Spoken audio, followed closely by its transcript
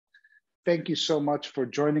Thank you so much for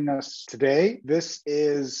joining us today. This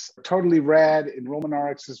is totally rad. Enrollment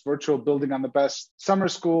Rx's virtual Building on the Best summer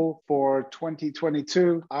school for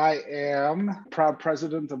 2022. I am proud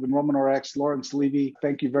president of Enrollment Rx, Lawrence Levy.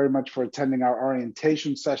 Thank you very much for attending our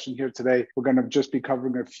orientation session here today. We're going to just be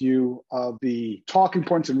covering a few of the talking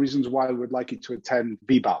points and reasons why we'd like you to attend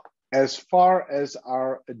VBOP. As far as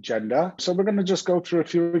our agenda, so we're going to just go through a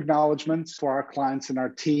few acknowledgments for our clients and our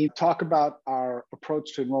team, talk about our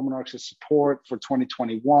approach to Enrollment Rx's support for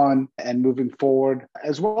 2021 and moving forward,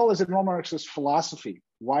 as well as Enrollment Rx's philosophy.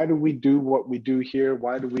 Why do we do what we do here?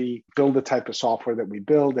 Why do we build the type of software that we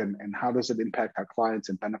build, and how does it impact our clients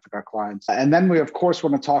and benefit our clients? And then we, of course,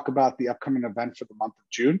 want to talk about the upcoming event for the month of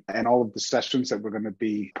June and all of the sessions that we're going to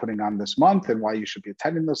be putting on this month and why you should be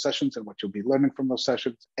attending those sessions and what you'll be learning from those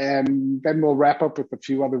sessions. And then we'll wrap up with a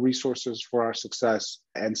few other resources for our success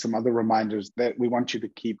and some other reminders that we want you to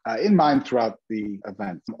keep in mind throughout the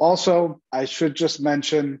event. Also, I should just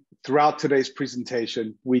mention, throughout today's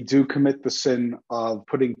presentation, we do commit the sin of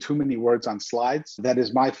putting too many words on slides. That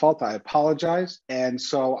is my fault. I apologize. And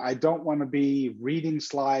so I don't want to be reading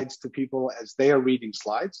slides to people as they are reading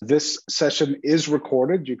slides. This session is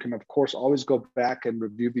recorded. You can, of course, always go back and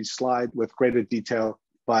review these slides with greater detail,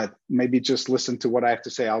 but maybe just listen to what I have to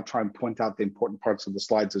say. I'll try and point out the important parts of the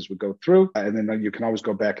slides as we go through. And then you can always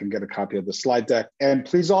go back and get a copy of the slide deck. And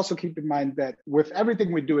please also keep in mind that with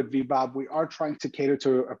everything we do at VBOB, we are trying to cater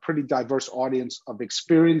to a pretty diverse audience of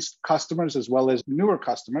experienced customers as well as newer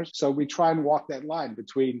customers. So we try and walk that line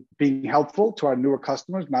between being helpful to our newer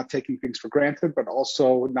customers, not taking things for granted, but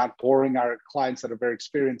also not boring our clients that are very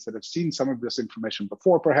experienced, that have seen some of this information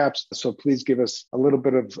before, perhaps. So please give us a little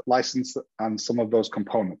bit of license on some of those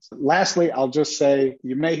components. Lastly, I'll just say,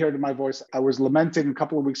 you may hear it in my voice, I was lamenting a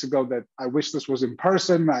couple of weeks ago that I wish this was in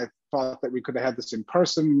person. I thought that we could have had this in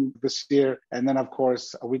person this year. And then, of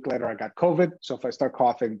course, a week later, I got COVID. So if I start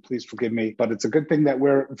coughing, please forgive me. But it's a good thing that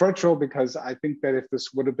we're virtual, because I think that if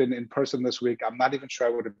this would have been in person this week, I'm not even sure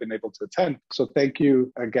I would have been able to attend. So thank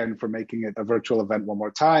you again for making it a virtual event one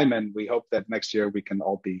more time. And we hope that next year we can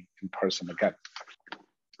all be in person again.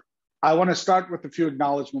 I want to start with a few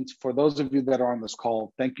acknowledgments for those of you that are on this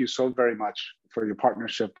call. Thank you so very much for your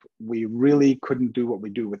partnership. We really couldn't do what we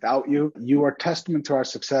do without you. You are testament to our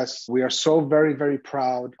success. We are so very, very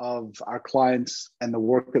proud of our clients and the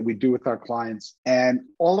work that we do with our clients. And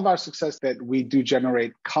all of our success that we do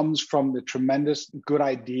generate comes from the tremendous good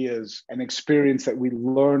ideas and experience that we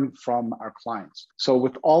learn from our clients. So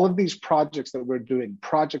with all of these projects that we're doing,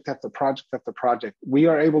 project after project after project, we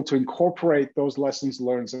are able to incorporate those lessons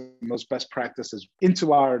learned and those best practices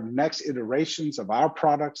into our next iterations of our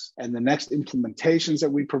products and the next implementations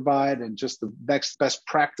that we provide, and just the next best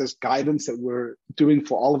practice guidance that we're doing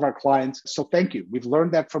for all of our clients. So thank you. We've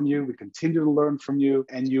learned that from you. We continue to learn from you.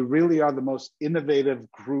 And you really are the most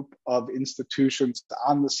innovative group of institutions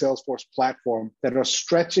on the Salesforce platform that are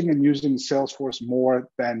stretching and using Salesforce more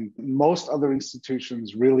than most other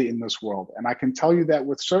institutions really in this world. And I can tell you that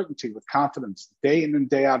with certainty, with confidence, day in and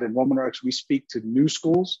day out in Enrollment Rx, we speak to new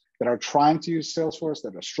schools that are trying to use Salesforce,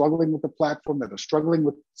 that are struggling with the platform, that are struggling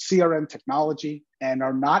with CRM technology, and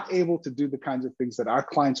are not able to do the kinds of things that our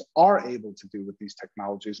clients are able to do with these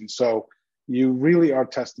technologies. And so you really are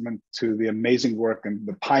testament to the amazing work and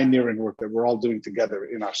the pioneering work that we're all doing together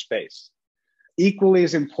in our space. Equally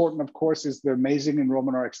as important, of course, is the amazing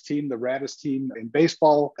Enrollment Rx team, the raddest team in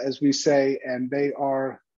baseball, as we say, and they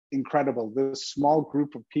are incredible. This small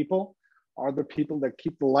group of people are the people that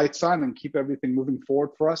keep the lights on and keep everything moving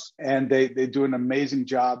forward for us. And they do an amazing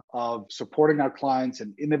job of supporting our clients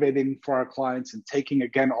and innovating for our clients and taking,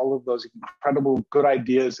 again, all of those incredible good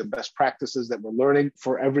ideas and best practices that we're learning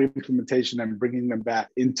for every implementation and bringing them back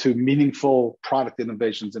into meaningful product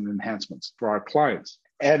innovations and enhancements for our clients.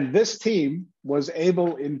 And this team was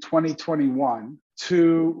able in 2021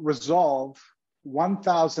 to resolve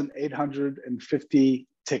 1,850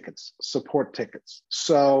 tickets, support tickets.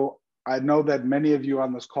 So I know that many of you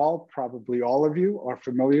on this call, probably all of you, are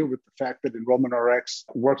familiar with the fact that Enrollment Rx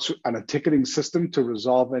works on a ticketing system to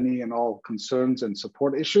resolve any and all concerns and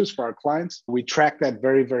support issues for our clients. We track that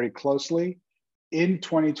very, very closely. In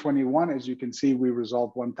 2021, as you can see, we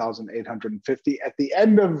resolved 1,850. At the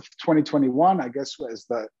end of 2021, I guess as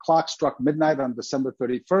the clock struck midnight on December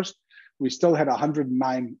 31st, we still had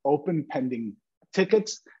 109 open pending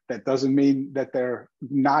tickets. That doesn't mean that they're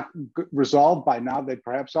not resolved by now. They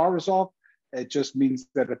perhaps are resolved. It just means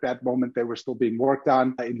that at that moment, they were still being worked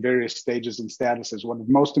on in various stages and statuses. What it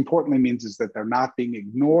most importantly means is that they're not being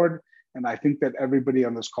ignored And I think that everybody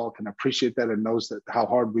on this call can appreciate that and knows that how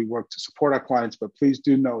hard we work to support our clients. But please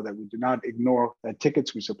do know that we do not ignore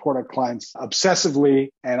tickets. We support our clients obsessively.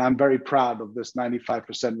 And I'm very proud of this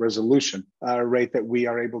 95% resolution rate that we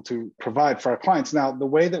are able to provide for our clients. Now, the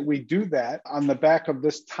way that we do that on the back of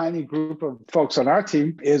this tiny group of folks on our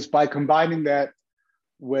team is by combining that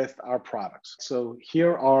with our products. So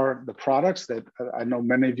here are the products that I know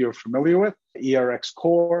many of you are familiar with: ERX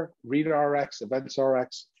Core, Reader RX, Events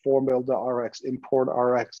RX, Form Builder RX, Import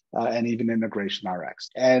RX, and even Integration RX.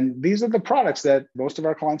 And these are the products that most of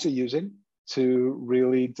our clients are using to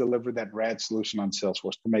really deliver that RAD solution on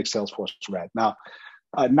Salesforce, to make Salesforce RAD. Now,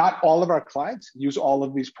 not all of our clients use all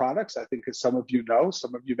of these products. I think, as some of you know,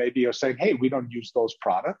 some of you maybe are saying, hey, we don't use those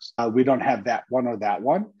products. We don't have that one or that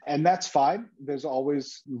one. And that's fine. There's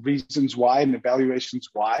always reasons why and evaluations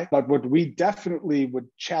why. But what we definitely would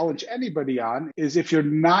challenge anybody on is, if you're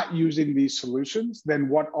not using these solutions, then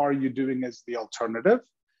what are you doing as the alternative?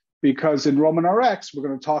 Because Enrollment Rx, we're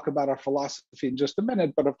going to talk about our philosophy in just a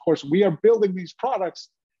minute. But of course, we are building these products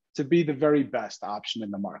to be the very best option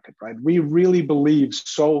in the market, right? We really believe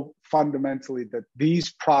so fundamentally that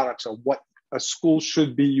these products are what a school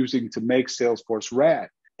should be using to make Salesforce RAD.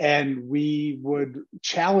 And we would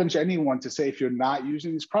challenge anyone to say, if you're not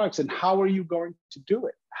using these products, then how are you going to do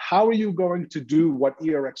it? How are you going to do what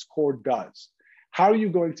ERX Core does? How are you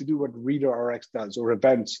going to do what Reader RX does, or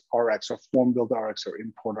Events RX, or Form Builder RX, or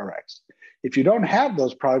Import RX? If you don't have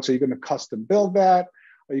those products, are you going to custom build that?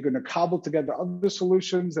 Are you going to cobble together other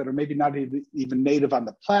solutions that are maybe not even native on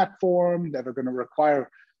the platform, that are going to require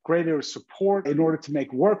greater support in order to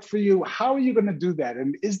make work for you? How are you going to do that?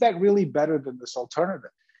 And is that really better than this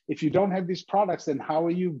alternative? If you don't have these products, then how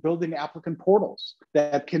are you building applicant portals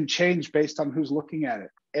that can change based on who's looking at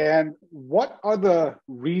it? And what are the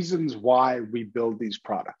reasons why we build these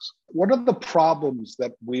products? What are the problems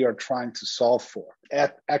that we are trying to solve for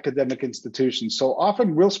at academic institutions? So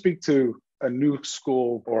often we'll speak to a new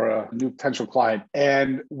school or a new potential client,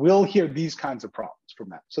 and we'll hear these kinds of problems from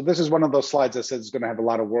them. So this is one of those slides that says it's going to have a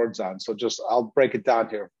lot of words on. So I'll break it down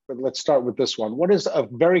here. But let's start with this one. What is a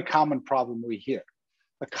very common problem we hear?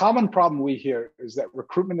 A common problem we hear is that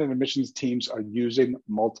recruitment and admissions teams are using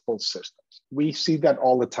multiple systems. We see that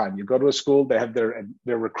all the time. You go to a school, they have their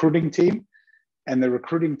recruiting team, and the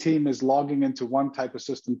recruiting team is logging into one type of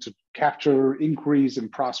system to capture inquiries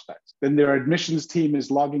and prospects. Then their admissions team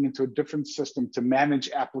is logging into a different system to manage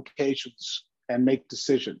applications and make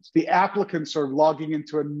decisions. The applicants are logging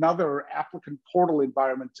into another applicant portal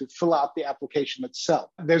environment to fill out the application itself.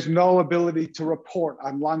 There's no ability to report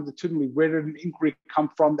on longitudinally where did an inquiry come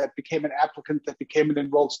from that became an applicant, that became an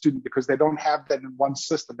enrolled student, because they don't have that in one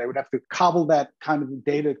system. They would have to cobble that kind of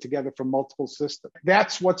data together from multiple systems.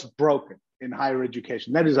 That's what's broken in higher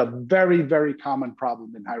education. That is a very, very common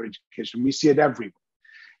problem in higher education. We see it everywhere.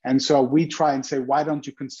 And so we try and say, why don't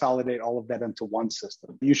you consolidate all of that into one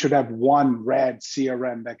system? You should have one RAD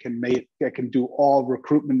CRM that can do all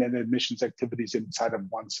recruitment and admissions activities inside of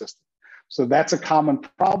one system. So that's a common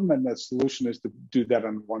problem, and the solution is to do that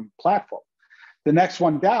on one platform. The next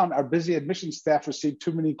one down, our busy admissions staff receive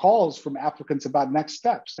too many calls from applicants about next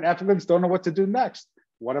steps. And applicants don't know what to do next.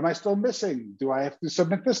 What am I still missing? Do I have to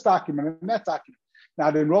submit this document and that document? Now,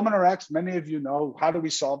 the Enrollment Rx, many of you know, how do we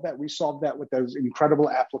solve that? We solve that with those incredible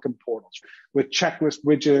applicant portals, with checklist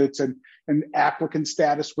widgets and applicant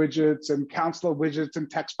status widgets and counselor widgets and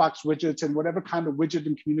text box widgets and whatever kind of widget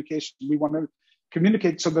and communication we want to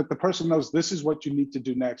communicate, so that the person knows this is what you need to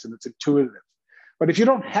do next, and it's intuitive. But if you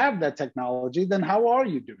don't have that technology, then how are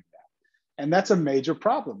you doing that? And that's a major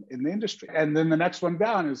problem in the industry. And then the next one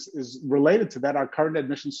down is related to that. Our current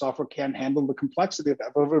admission software can't handle the complexity of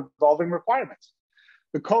ever-evolving requirements.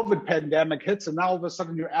 The COVID pandemic hits, and now all of a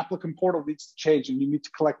sudden your applicant portal needs to change and you need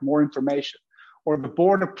to collect more information. Or the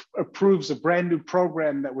board approves a brand new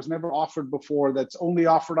program that was never offered before, that's only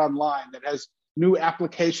offered online, that has new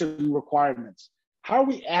application requirements. How are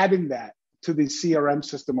we adding that to the CRM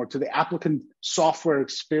system or to the applicant software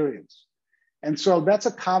experience? And so that's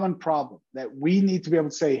a common problem that we need to be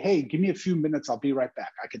able to say, hey, give me a few minutes, I'll be right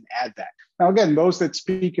back. I can add that. Now, again, those that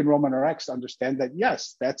speak Enrollment Rx understand that,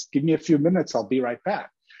 yes, that's give me a few minutes, I'll be right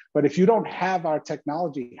back. But if you don't have our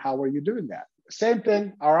technology, how are you doing that? Same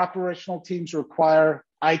thing, our operational teams require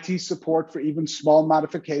IT support for even small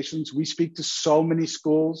modifications. We speak to so many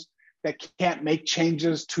schools that can't make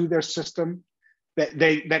changes to their system.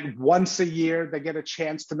 That once a year they get a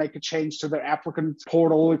chance to make a change to their applicant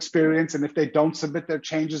portal experience, and if they don't submit their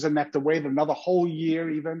changes, and they have to wait another whole year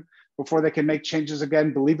even before they can make changes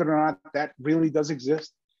again. Believe it or not, that really does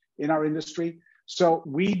exist in our industry. So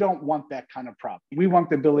we don't want that kind of problem. We want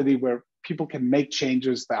the ability where people can make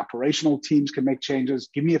changes, the operational teams can make changes.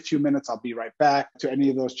 Give me a few minutes, I'll be right back to any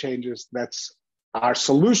of those changes. That's our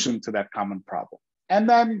solution to that common problem. And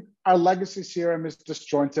then our legacy CRM is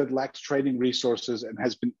disjointed, lacks training resources, and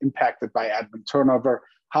has been impacted by admin turnover.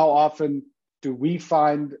 How often do we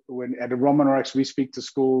find when at Enrollment Rx we speak to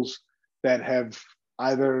schools that have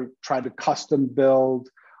either tried to custom build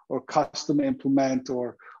or custom implement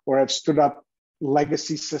or have stood up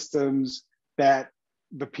legacy systems that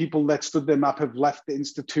the people that stood them up have left the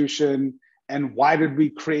institution? And why did we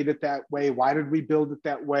create it that way? Why did we build it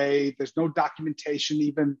that way? There's no documentation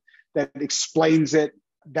even that explains it.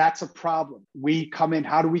 That's a problem. We come in,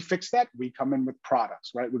 how do we fix that? We come in with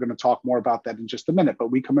products, right? We're going to talk more about that in just a minute,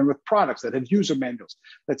 but we come in with products that have user manuals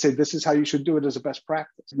that say, this is how you should do it as a best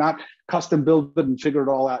practice, not custom build it and figure it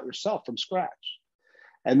all out yourself from scratch.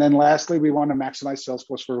 And then lastly, we want to maximize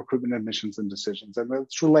Salesforce for recruitment, admissions, and decisions. And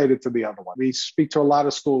it's related to the other one. We speak to a lot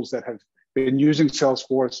of schools that have been using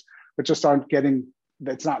Salesforce, but just aren't getting,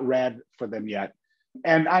 that's not rad for them yet.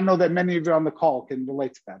 And I know that many of you on the call can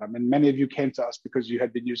relate to that. I mean, many of you came to us because you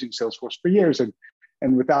had been using Salesforce for years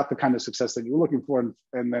and without the kind of success that you were looking for.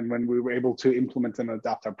 And then when we were able to implement and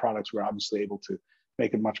adopt our products, we were obviously able to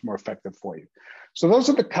make it much more effective for you. So those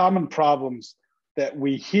are the common problems that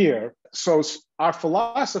we hear. So our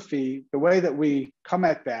philosophy, the way that we come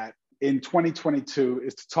at that in 2022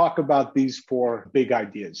 is to talk about these four big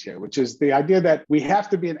ideas here, which is the idea that we have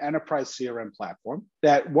to be an enterprise CRM platform,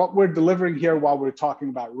 that what we're delivering here while we're talking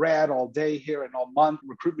about RAD all day here and all month,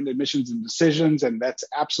 recruitment, admissions, and decisions, and that's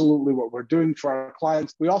absolutely what we're doing for our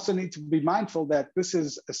clients. We also need to be mindful that this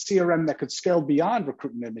is a CRM that could scale beyond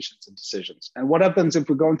recruitment, admissions, and decisions. And what happens if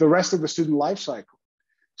we go into the rest of the student life cycle?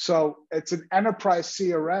 So it's an enterprise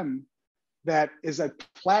CRM that is a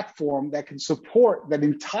platform that can support that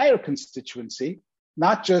entire constituency,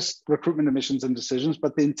 not just recruitment, admissions, and decisions,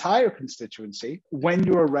 but the entire constituency when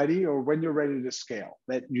you are ready or when you're ready to scale,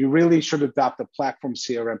 that you really should adopt a platform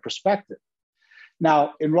CRM perspective.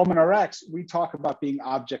 Now, Enrollment Rx, we talk about being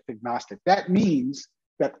object agnostic. That means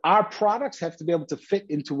that our products have to be able to fit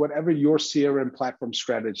into whatever your CRM platform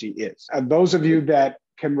strategy is. And those of you that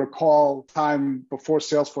can recall time before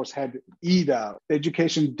Salesforce had EDA,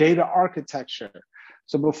 education data architecture.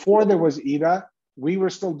 So before there was EDA, we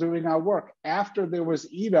were still doing our work. After there was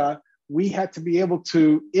EDA, we had to be able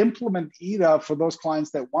to implement EDA for those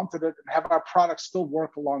clients that wanted it and have our products still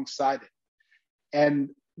work alongside it.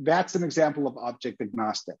 And that's an example of object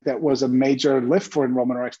agnostic. That was a major lift for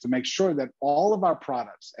Enrollment Rx to make sure that all of our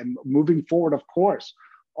products, and moving forward, of course,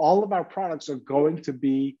 all of our products are going to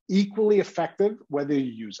be equally effective, whether you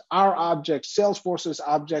use our objects, Salesforce's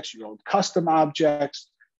objects, your own custom objects.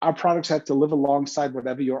 Our products have to live alongside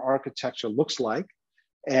whatever your architecture looks like.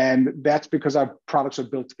 And that's because our products are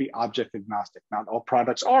built to be object agnostic. Not all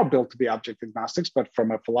products are built to be object agnostics, but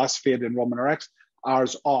from a philosophy at Enrollment Rx,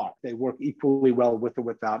 ours are. They work equally well with or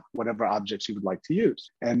without whatever objects you would like to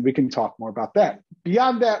use. And we can talk more about that.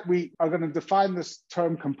 Beyond that, we are going to define this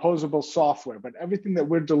term composable software, but everything that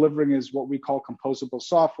we're delivering is what we call composable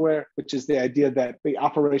software, which is the idea that the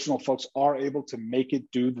operational folks are able to make it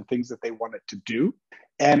do the things that they want it to do.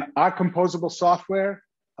 And our composable software,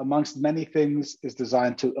 amongst many things, is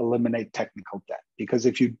designed to eliminate technical debt. Because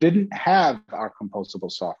if you didn't have our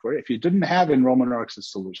composable software, if you didn't have Enrollment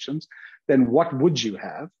Rx's solutions, then what would you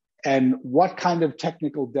have? And what kind of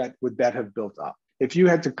technical debt would that have built up? If you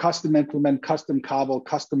had to custom implement, custom cobble,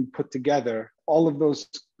 custom put together all of those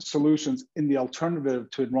solutions in the alternative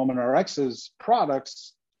to Enrollment Rx's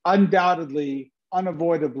products, undoubtedly,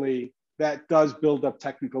 unavoidably, that does build up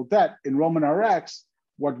technical debt. Enrollment Rx,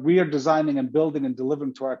 what we are designing and building and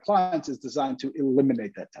delivering to our clients is designed to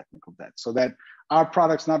eliminate that technical debt so that our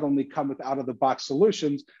products not only come with out-of-the-box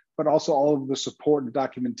solutions, but also all of the support and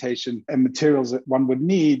documentation and materials that one would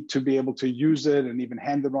need to be able to use it and even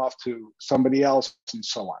hand it off to somebody else and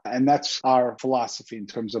so on. And that's our philosophy in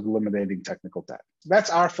terms of eliminating technical debt.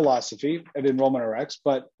 That's our philosophy at Enrollment Rx,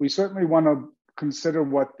 but we certainly want to consider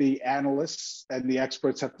what the analysts and the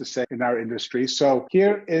experts have to say in our industry. So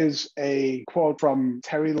here is a quote from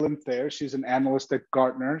Terry Linthair. She's an analyst at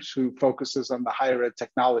Gartner who focuses on the higher ed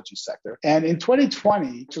technology sector. And in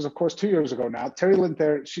 2020, which is of course 2 years ago now, Terry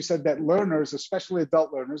Linthair, she said that learners, especially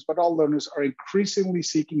adult learners, but all learners are increasingly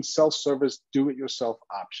seeking self-service, do-it-yourself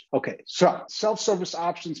options. Okay, so self-service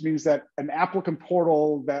options means that an applicant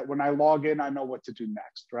portal that when I log in, I know what to do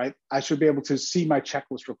next, right? I should be able to see my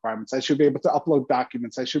checklist requirements. I should be able to upload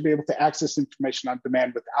documents. I should be able to access information on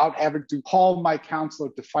demand without having to call my counselor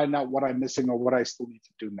to find out what I'm missing or what I still need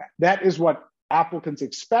to do next. That is what applicants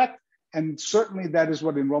expect. And certainly that is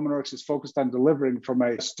what Enrollment Rx is focused on delivering from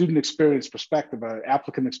a student experience perspective, an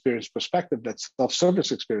applicant experience perspective, that's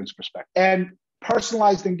self-service experience perspective. And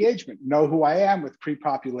personalized engagement, know who I am with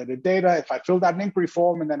pre-populated data. If I filled out an inquiry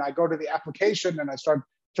form and then I go to the application and I start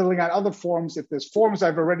filling out other forms, if there's forms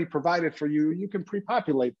I've already provided for you, you can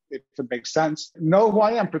pre-populate if it makes sense. Know who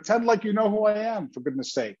I am. Pretend like you know who I am, for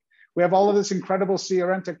goodness sake. We have all of this incredible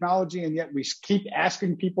CRM technology, and yet we keep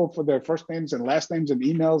asking people for their first names and last names and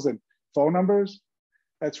emails and phone numbers.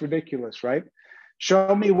 That's ridiculous, right?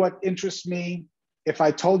 Show me what interests me. If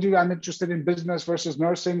I told you I'm interested in business versus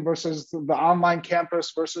nursing versus the online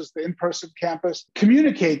campus versus the in-person campus,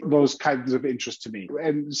 communicate those kinds of interests to me.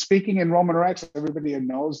 And speaking Enrollment Rx, everybody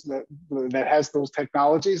knows that has those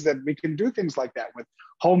technologies that we can do things like that with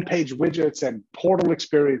homepage widgets and portal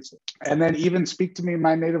experiences. And then even speak to me in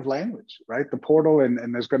my native language, right? The portal,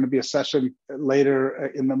 and there's going to be a session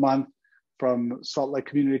later in the month from Salt Lake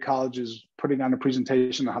Community College is putting on a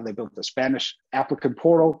presentation on how they built the Spanish applicant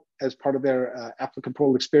portal as part of their applicant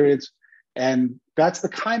portal experience. And that's the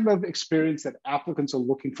kind of experience that applicants are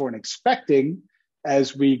looking for and expecting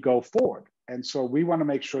as we go forward. And so we want to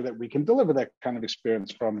make sure that we can deliver that kind of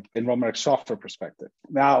experience from Enrollment Rx software perspective.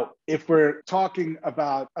 Now, if we're talking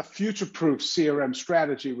about a future-proof CRM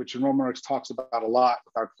strategy, which Enrollment Rx talks about a lot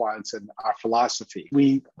with our clients and our philosophy,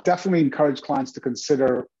 we definitely encourage clients to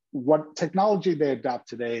consider what technology they adopt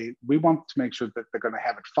today. We want to make sure that they're going to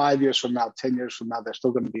have it 5 years from now, 10 years from now, they're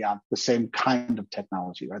still going to be on the same kind of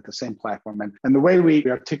technology, right? The same platform. And the way we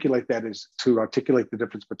articulate that is to articulate the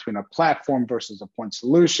difference between a platform versus a point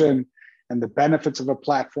solution, and the benefits of a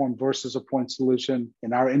platform versus a point solution.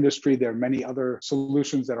 In our industry, there are many other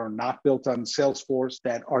solutions that are not built on Salesforce,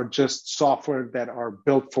 that are just software that are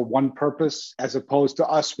built for one purpose, as opposed to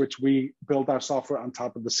us, which we build our software on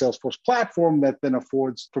top of the Salesforce platform that then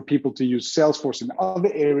affords for people to use Salesforce in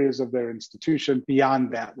other areas of their institution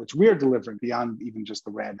beyond that, which we're delivering beyond even just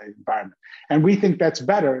the RAD environment. And we think that's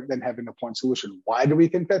better than having a point solution. Why do we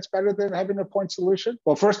think that's better than having a point solution?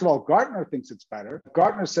 Well, first of all, Gartner thinks it's better.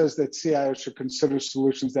 Gartner says that CIOs should consider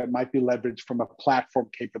solutions that might be leveraged from a platform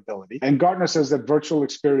capability. And Gartner says that virtual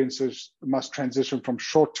experiences must transition from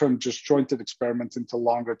short-term disjointed experiments into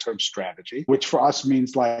longer-term strategy, which for us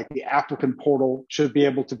means like the applicant portal should be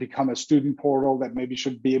able to become a student portal, that maybe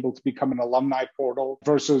should be able to become an alumni portal,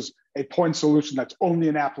 versus a point solution that's only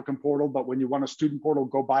an applicant portal, but when you want a student portal,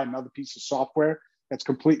 go buy another piece of software that's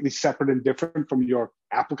completely separate and different from your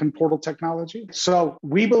applicant portal technology. So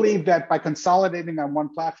we believe that by consolidating on one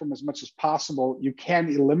platform as much as possible, you can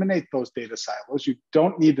eliminate those data silos. You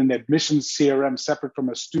don't need an admissions CRM separate from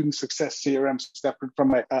a student success CRM, separate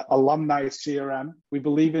from an alumni CRM. We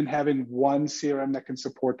believe in having one CRM that can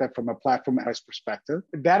support that from a platform perspective.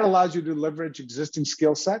 That allows you to leverage existing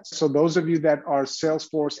skill sets. So those of you that are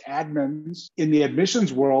Salesforce admins in the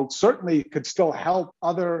admissions world certainly could still help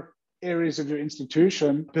other areas of your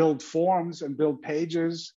institution build forms and build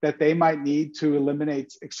pages that they might need to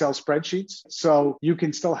eliminate Excel spreadsheets. So you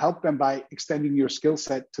can still help them by extending your skill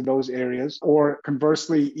set to those areas. Or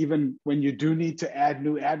conversely, even when you do need to add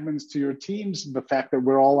new admins to your teams, the fact that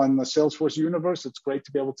we're all in the Salesforce universe, it's great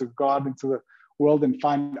to be able to go out into the world and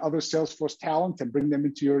find other Salesforce talent and bring them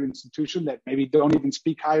into your institution that maybe don't even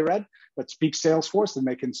speak higher ed, but speak Salesforce, and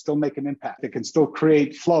they can still make an impact. They can still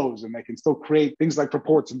create flows, and they can still create things like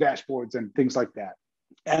reports and dashboards and things like that.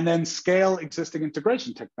 And then scale existing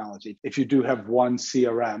integration technology. If you do have one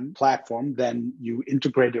CRM platform, then you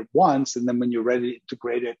integrate it once. And then when you're ready to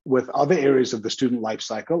integrate it with other areas of the student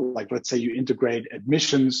lifecycle, like let's say you integrate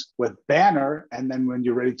admissions with Banner, and then when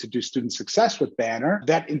you're ready to do student success with Banner,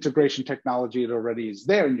 that integration technology, it already is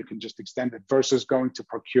there, and you can just extend it versus going to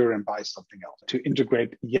procure and buy something else to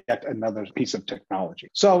integrate yet another piece of technology.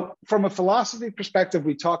 So from a philosophy perspective,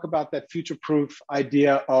 we talk about that future-proof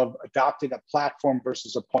idea of adopting a platform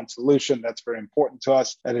versus a point solution. That's very important to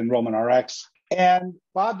us at Enrollment Rx. And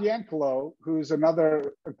Bob Yankelo, who's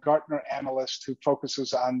another Gartner analyst who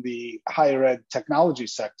focuses on the higher ed technology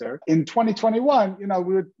sector, in 2021,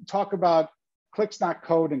 we would talk about clicks not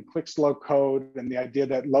code and clicks low code, and the idea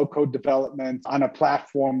that low code development on a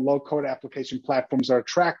platform, low code application platforms are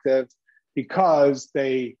attractive because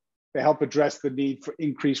they help address the need for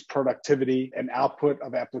increased productivity and output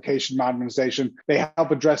of application modernization. They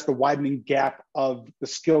help address the widening gap of the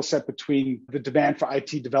skill set between the demand for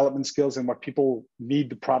IT development skills and what people need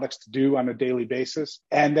the products to do on a daily basis.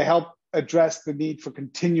 And they help address the need for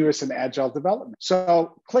continuous and agile development.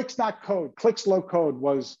 So clicks, not code. Clicks, low code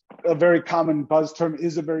was a very common buzz term,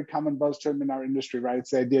 is a very common buzz term in our industry, right?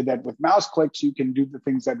 It's the idea that with mouse clicks, you can do the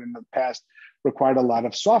things that in the past required a lot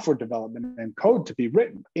of software development and code to be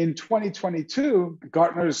written. In 2022,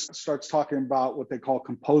 Gartner starts talking about what they call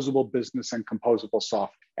composable business and composable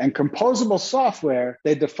software. And composable software,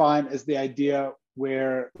 they define as the idea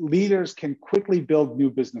where leaders can quickly build new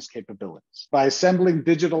business capabilities by assembling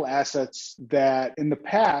digital assets that in the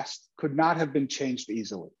past could not have been changed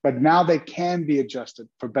easily, but now they can be adjusted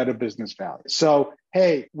for better business value. So,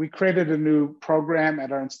 hey, we created a new program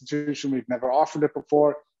at our institution. We've never offered it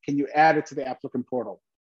before. Can you add it to the applicant portal?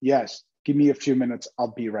 Yes. Give me a few minutes.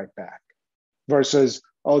 I'll be right back. Versus,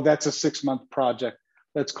 oh, that's a 6-month project.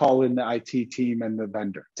 Let's call in the IT team and the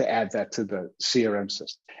vendor to add that to the CRM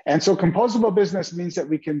system. And so composable business means that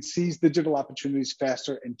we can seize digital opportunities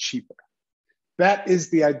faster and cheaper. That is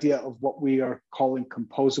the idea of what we are calling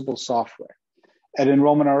composable software. At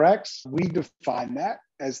Enrollment Rx, we define that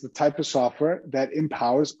as the type of software that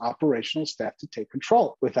empowers operational staff to take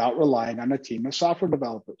control without relying on a team of software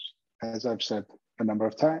developers, as I've said a number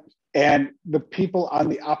of times. And the people on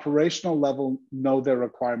the operational level know their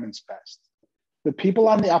requirements best. The people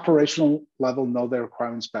on the operational level know their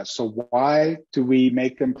requirements best. So why do we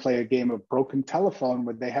make them play a game of broken telephone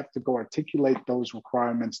where they have to go articulate those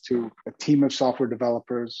requirements to a team of software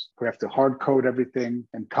developers who have to hard code everything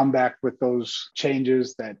and come back with those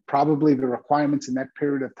changes that probably the requirements in that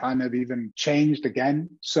period of time have even changed again?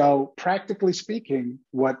 So practically speaking,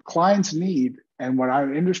 what clients need and what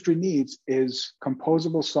our industry needs is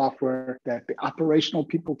composable software that the operational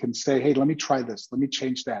people can say, hey, let me try this. Let me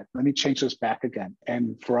change that. Let me change this back again.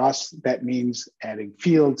 And for us, that means adding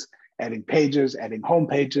fields, adding pages, adding home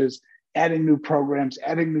pages, adding new programs,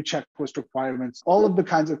 adding new checklist requirements, all of the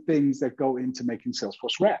kinds of things that go into making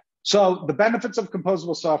Salesforce rad. So the benefits of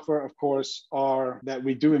composable software, of course, are that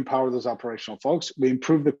we do empower those operational folks. We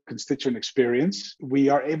improve the constituent experience. We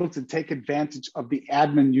are able to take advantage of the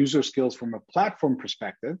admin user skills from a platform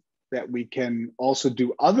perspective, that we can also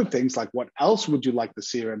do other things like what else would you like the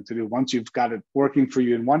CRM to do? Once you've got it working for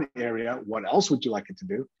you in one area, what else would you like it to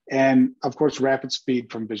do? And of course, rapid speed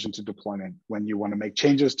from vision to deployment. When you want to make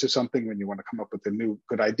changes to something, when you want to come up with a new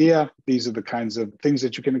good idea, these are the kinds of things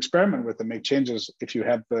that you can experiment with and make changes if you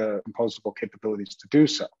have the composable capabilities to do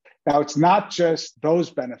so. Now, it's not just those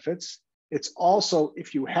benefits. It's also,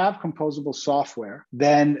 if you have composable software,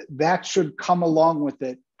 then that should come along with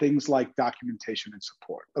it things like documentation and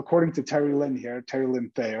support. According to Terry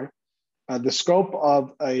Lynn Thayer, the scope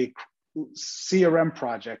of a CRM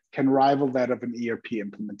project can rival that of an ERP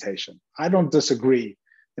implementation. I don't disagree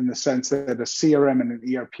in the sense that a CRM and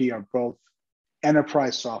an ERP are both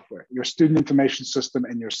enterprise software. Your student information system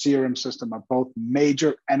and your CRM system are both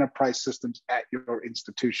major enterprise systems at your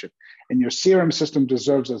institution. And your CRM system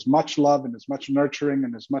deserves as much love and as much nurturing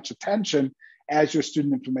and as much attention as your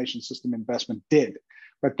student information system investment did.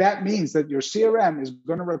 But that means that your CRM is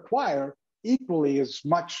going to require equally as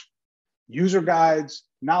much user guides,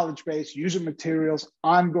 knowledge base, user materials,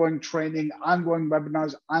 ongoing training, ongoing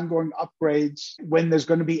webinars, ongoing upgrades. When there's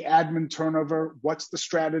going to be admin turnover, what's the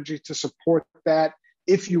strategy to support that?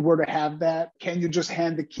 If you were to have that, can you just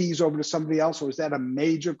hand the keys over to somebody else? Or is that a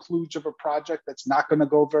major kludge of a project that's not going to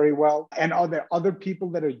go very well? And are there other people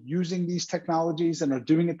that are using these technologies and are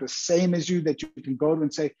doing it the same as you that you can go to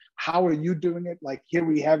and say, how are you doing it? Like here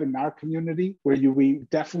we have in our community where we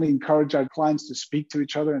definitely encourage our clients to speak to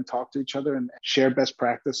each other and talk to each other and share best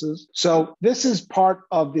practices. So this is part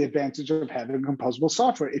of the advantage of having composable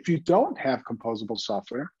software. If you don't have composable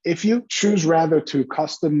software, if you choose rather to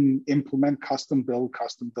custom implement, custom build,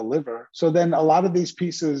 custom deliver, so then a lot of these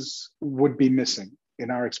pieces would be missing in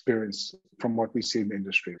our experience from what we see in the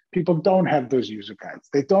industry. People don't have those user guides.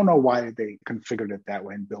 They don't know why they configured it that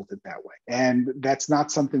way and built it that way. And that's not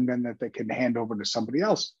something then that they can hand over to somebody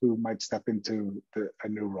else who might step into a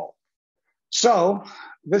new role. So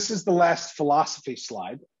this is the last philosophy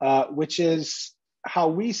slide, which is how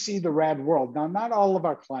we see the rad world. Now, not all of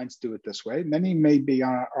our clients do it this way. Many may be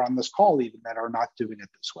are on this call even that are not doing it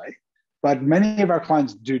this way. But many of our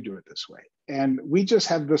clients do it this way. And we just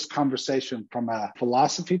have this conversation from a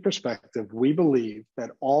philosophy perspective. We believe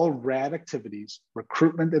that all rad activities,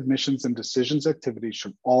 recruitment, admissions, and decisions activities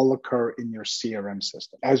should all occur in your CRM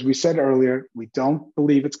system. As we said earlier, we don't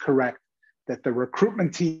believe it's correct that the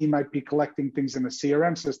recruitment team might be collecting things in the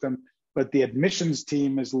CRM system, but the admissions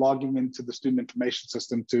team is logging into the student information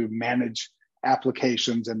system to manage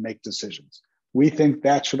applications and make decisions. We think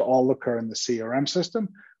that should all occur in the CRM system.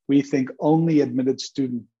 We think only admitted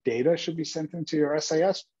student data should be sent into your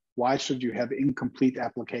SAS, Why should you have incomplete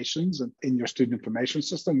applications in your student information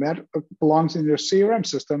system? That belongs in your CRM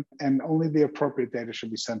system, and only the appropriate data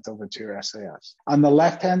should be sent over to your SAS. On the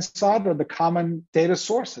left-hand side are the common data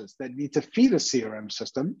sources that need to feed a CRM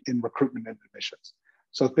system in recruitment and admissions.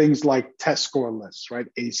 So things like test score lists, right?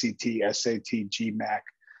 ACT, SAT, GMAC.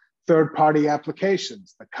 Third-party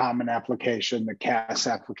applications, the common application, the CAS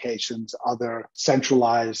applications, other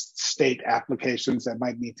centralized state applications that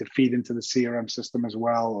might need to feed into the CRM system as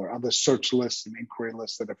well, or other search lists and inquiry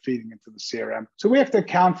lists that are feeding into the CRM. So we have to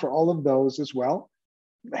account for all of those as well,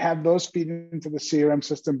 have those feed into the CRM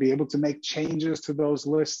system, be able to make changes to those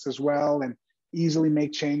lists as well, and easily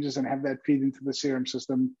make changes and have that feed into the CRM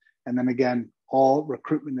system. And then again, all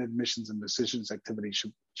recruitment, admissions, and decisions activity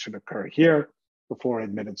should occur here before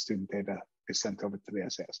admitted student data is sent over to the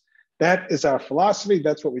SAS. That is our philosophy.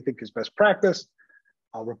 That's what we think is best practice.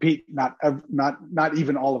 I'll repeat, not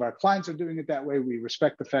even all of our clients are doing it that way. We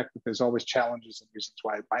respect the fact that there's always challenges and reasons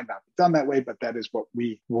why it might not be done that way, but that is what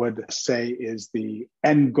we would say is the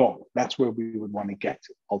end goal. That's where we would want to get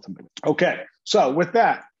to ultimately. Okay, so with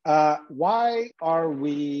that, why are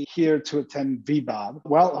we here to attend VBOB?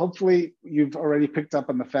 Well, hopefully you've already picked up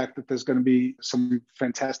on the fact that there's going to be some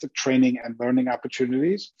fantastic training and learning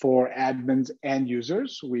opportunities for admins and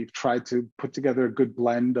users. We've tried to put together a good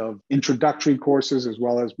blend of introductory courses as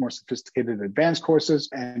well as more sophisticated advanced courses,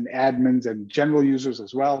 and admins and general users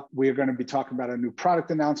as well. We're going to be talking about our new product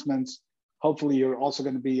announcements. Hopefully, you're also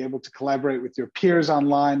going to be able to collaborate with your peers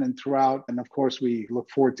online and throughout. And of course, we look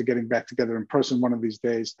forward to getting back together in person one of these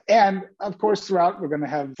days. And of course, throughout, we're going to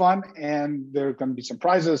have fun, and there are going to be some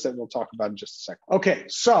prizes that we'll talk about in just a second. Okay,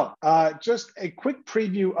 so just a quick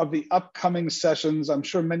preview of the upcoming sessions. I'm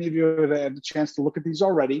sure many of you have had a chance to look at these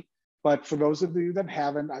already. But for those of you that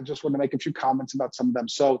haven't, I just want to make a few comments about some of them.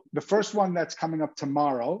 So the first one that's coming up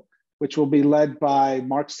tomorrow, which will be led by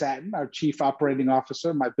Mark Satin, our Chief Operating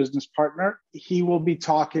Officer, my business partner. He will be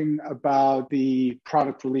talking about the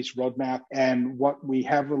product release roadmap and what we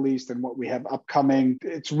have released and what we have upcoming.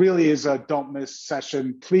 It really is a don't miss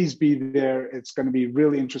session. Please be there. It's going to be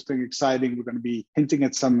really interesting, exciting. We're going to be hinting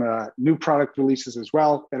at some new product releases as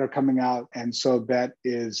well that are coming out. And so that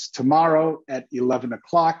is tomorrow at 11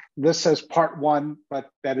 o'clock. This says part one, but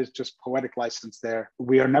that is just poetic license there.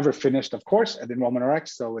 We are never finished, of course, at Enrollment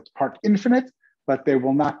Rx, so it's part infinite, but there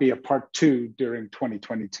will not be a part two during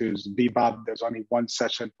 2022's VBOB. There's only one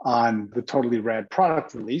session on the totally rad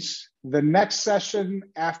product release. The next session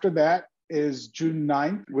after that is June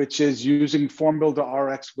 9th, which is using Form Builder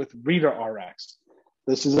RX with Reader RX.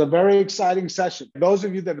 This is a very exciting session. Those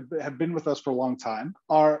of you that have been with us for a long time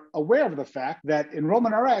are aware of the fact that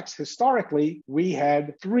Enrollment Rx, historically, we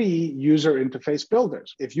had 3 user interface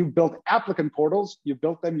builders. If you built applicant portals, you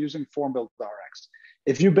built them using Form Builder RX.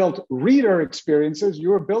 If you built reader experiences, you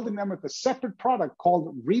were building them with a separate product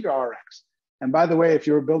called Reader RX. And by the way, if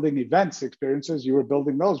you were building events experiences, you were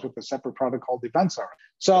building those with a separate product called Events RX.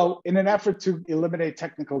 So in an effort to eliminate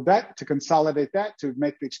technical debt, to consolidate that, to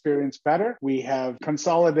make the experience better, we have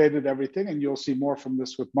consolidated everything, and you'll see more from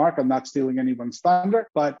this with Mark. I'm not stealing anyone's thunder,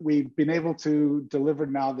 but we've been able to deliver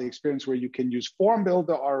now the experience where you can use Form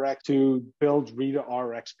Builder RX to build Reader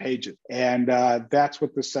RX pages. And that's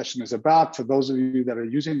what this session is about. For those of you that are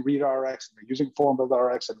using Reader RX and are using Form Builder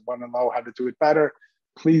RX and want to know how to do it better,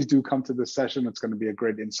 please do come to this session. It's going to be a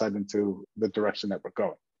great insight into the direction that we're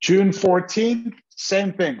going. June 14th,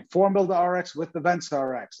 same thing, Form Builder RX with Events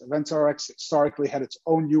RX. Events RX historically had its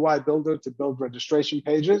own UI builder to build registration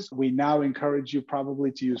pages. We now encourage you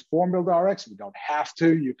probably to use Form Builder RX. You don't have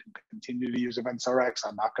to. You can continue to use Events RX.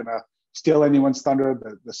 I'm not going to steal anyone's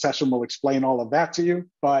thunder. The session will explain all of that to you.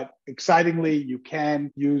 But excitingly, you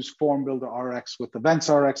can use Form Builder RX with Events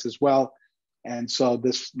RX as well. And so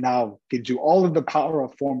this now gives you all of the power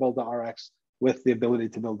of Form Builder RX with the ability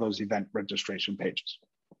to build those event registration pages.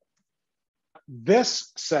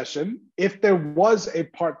 This session, if there was a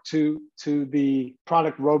part two to the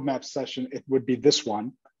product roadmap session, it would be this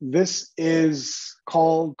one. This is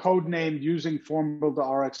called codenamed Using Form Builder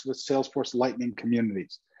RX with Salesforce Lightning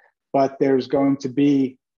Communities. But there's going to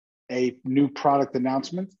be a new product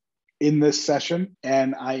announcement in this session,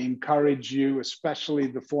 and I encourage you, especially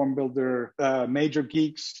the Form Builder major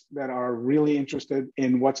geeks that are really interested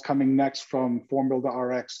in what's coming next from Form Builder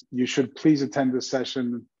RX, you should please attend this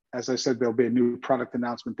session. As I said, there'll be a new product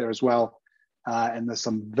announcement there as well, and there's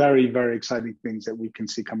some very, very exciting things that we can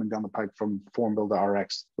see coming down the pipe from Form Builder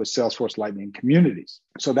RX with Salesforce Lightning Communities.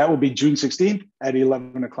 So that will be June 16th at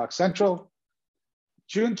 11 o'clock Central.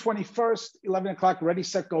 June 21st, 11 o'clock, Ready,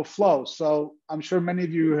 Set, Go, Flow. So I'm sure many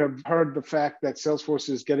of you have heard the fact that Salesforce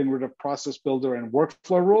is getting rid of Process Builder and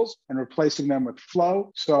Workflow rules and replacing them with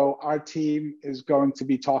Flow. So our team is going to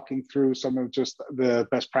be talking through some of just the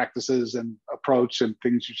best practices and approach and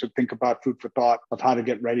things you should think about, food for thought, of how to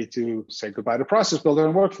get ready to say goodbye to Process Builder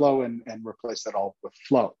and Workflow and replace that all with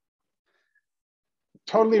Flow.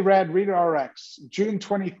 Totally Rad Reader RX, June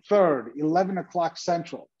 23rd, 11 o'clock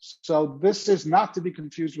Central. So this is not to be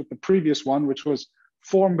confused with the previous one, which was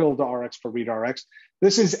Form Builder RX for Reader RX.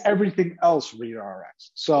 This is everything else Reader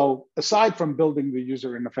RX. So aside from building the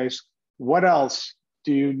user interface, what else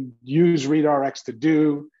do you use Reader RX to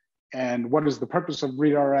do? And what is the purpose of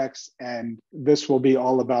Reader RX? And this will be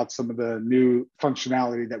all about some of the new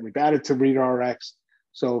functionality that we've added to Reader RX.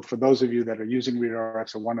 So for those of you that are using Reader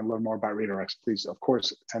RX or want to learn more about Reader RX, please, of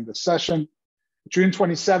course, attend this session. June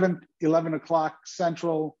 27th, 11 o'clock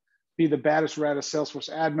Central, Be the Baddest, Raddest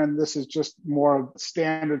Salesforce Admin. This is just more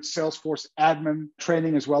standard Salesforce admin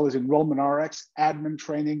training, as well as Enrollment Rx admin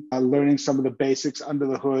training, learning some of the basics under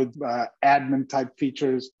the hood, admin type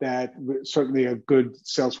features that certainly a good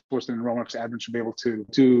Salesforce and Enrollment Rx admin should be able to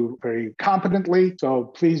do very competently. So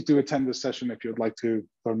please do attend this session if you would like to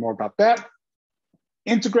learn more about that.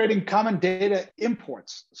 Integrating common data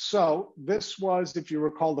imports. So this was, if you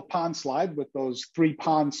recall, the pond slide with those 3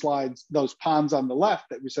 pond slides, those ponds on the left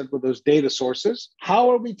that we said were those data sources. How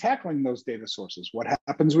are we tackling those data sources? What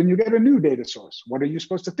happens when you get a new data source? What are you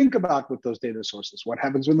supposed to think about with those data sources? What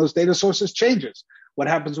happens when those data sources changes? What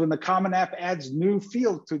happens when the common app adds new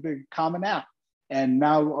field to the common app? And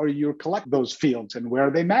now are you collect those fields and where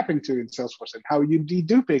are they mapping to in Salesforce and how are you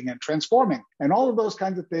deduping and transforming and all of those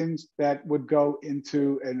kinds of things that would go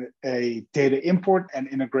into a data import and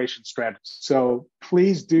integration strategy. So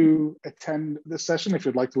please do attend this session if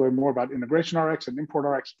you'd like to learn more about Integration RX and Import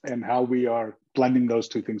RX and how we are blending those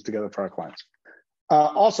two things together for our clients.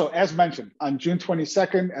 Also, as mentioned, on June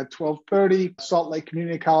 22nd at 12:30, Salt Lake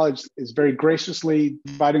Community College is very graciously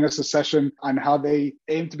providing us a session on how they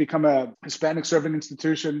aim to become a Hispanic serving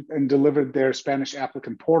institution and deliver their Spanish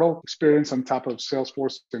applicant portal experience on top of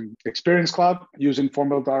Salesforce and Experience Cloud using Form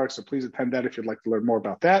Builder RX. So please attend that if you'd like to learn more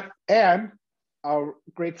about that. And our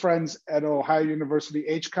great friends at Ohio University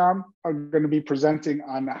HCOM are going to be presenting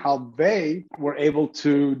on how they were able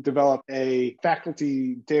to develop a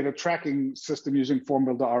faculty data tracking system using Form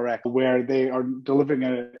Builder RX, where they are delivering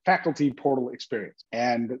a faculty portal experience.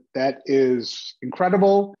 And that is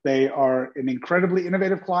incredible. They are an incredibly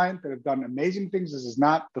innovative client that have done amazing things. This is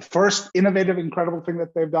not the first innovative, incredible thing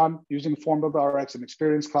that they've done using Form Builder RX and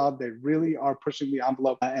Experience Cloud. They really are pushing the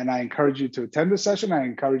envelope. And I encourage you to attend this session. I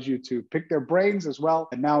encourage you to pick their brain as well,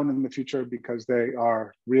 and now and in the future, because they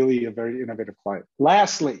are really a very innovative client.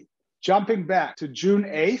 Lastly, jumping back to June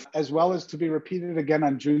 8th, as well as to be repeated again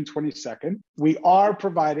on June 22nd, we are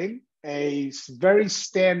providing a very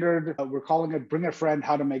standard, we're calling it Bring a Friend,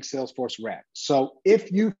 How to Make Salesforce Rad. So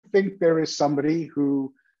if you think there is somebody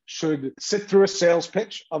who should sit through a sales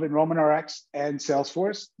pitch of Enrollment Rx and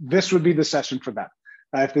Salesforce, this would be the session for them.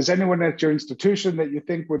 If there's anyone at your institution that you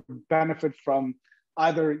think would benefit from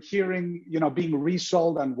either hearing, being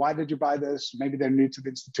resold on why did you buy this? Maybe they're new to the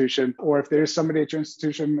institution, or if there's somebody at your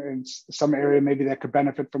institution in some area maybe that could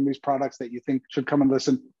benefit from these products that you think should come and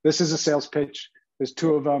listen. This is a sales pitch. There's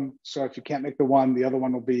 2 of them. So if you can't make the one, the other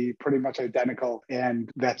one will be pretty much identical. And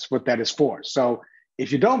that's what that is for. So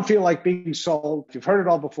if you don't feel like being sold, if you've heard it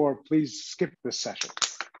all before, please skip this session.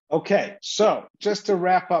 Okay, so just to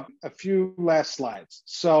wrap up a few last slides.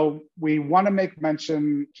 So we want to make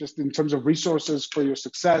mention just in terms of resources for your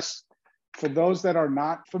success. For those that are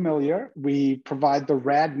not familiar, we provide the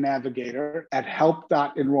RAD Navigator at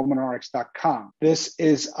help.enrollmentrx.com. This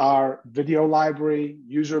is our video library,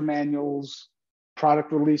 user manuals,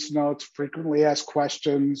 product release notes, frequently asked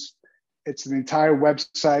questions. It's an entire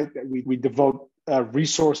website that we devote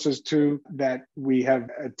resources to, that we have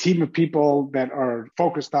a team of people that are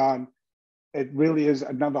focused on. It really is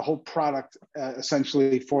another whole product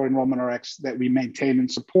essentially for Enrollment Rx that we maintain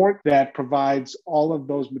and support, that provides all of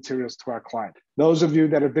those materials to our client. Those of you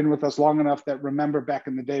that have been with us long enough that remember back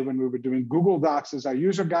in the day when we were doing Google Docs as our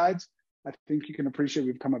user guides, I think you can appreciate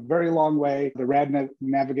we've come a very long way. The RAD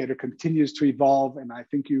Navigator continues to evolve, and I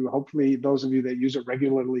think hopefully those of you that use it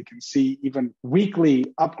regularly can see even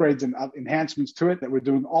weekly upgrades and enhancements to it that we're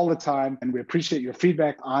doing all the time, and we appreciate your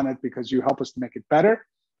feedback on it because you help us to make it better.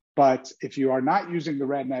 But if you are not using the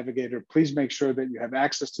RAD Navigator, please make sure that you have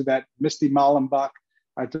access to that. Misty Mallenbach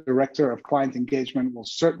our Director of Client Engagement, will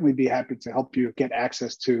certainly be happy to help you get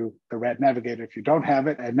access to the RAD Navigator if you don't have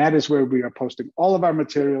it. And that is where we are posting all of our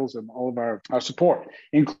materials and all of our support,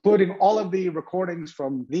 including all of the recordings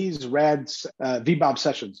from these RAD's VBOB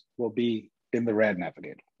sessions will be in the RAD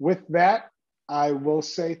Navigator. With that, I will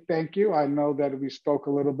say thank you. I know that we spoke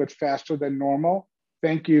a little bit faster than normal.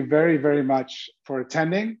 Thank you very, very much for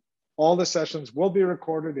attending. All the sessions will be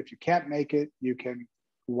recorded. If you can't make it, you can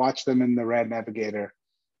watch them in the RAD Navigator.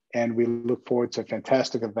 And we look forward to a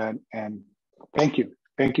fantastic event. And thank you.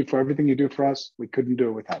 Thank you for everything you do for us. We couldn't do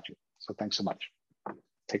it without you. So thanks so much.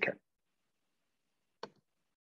 Take care.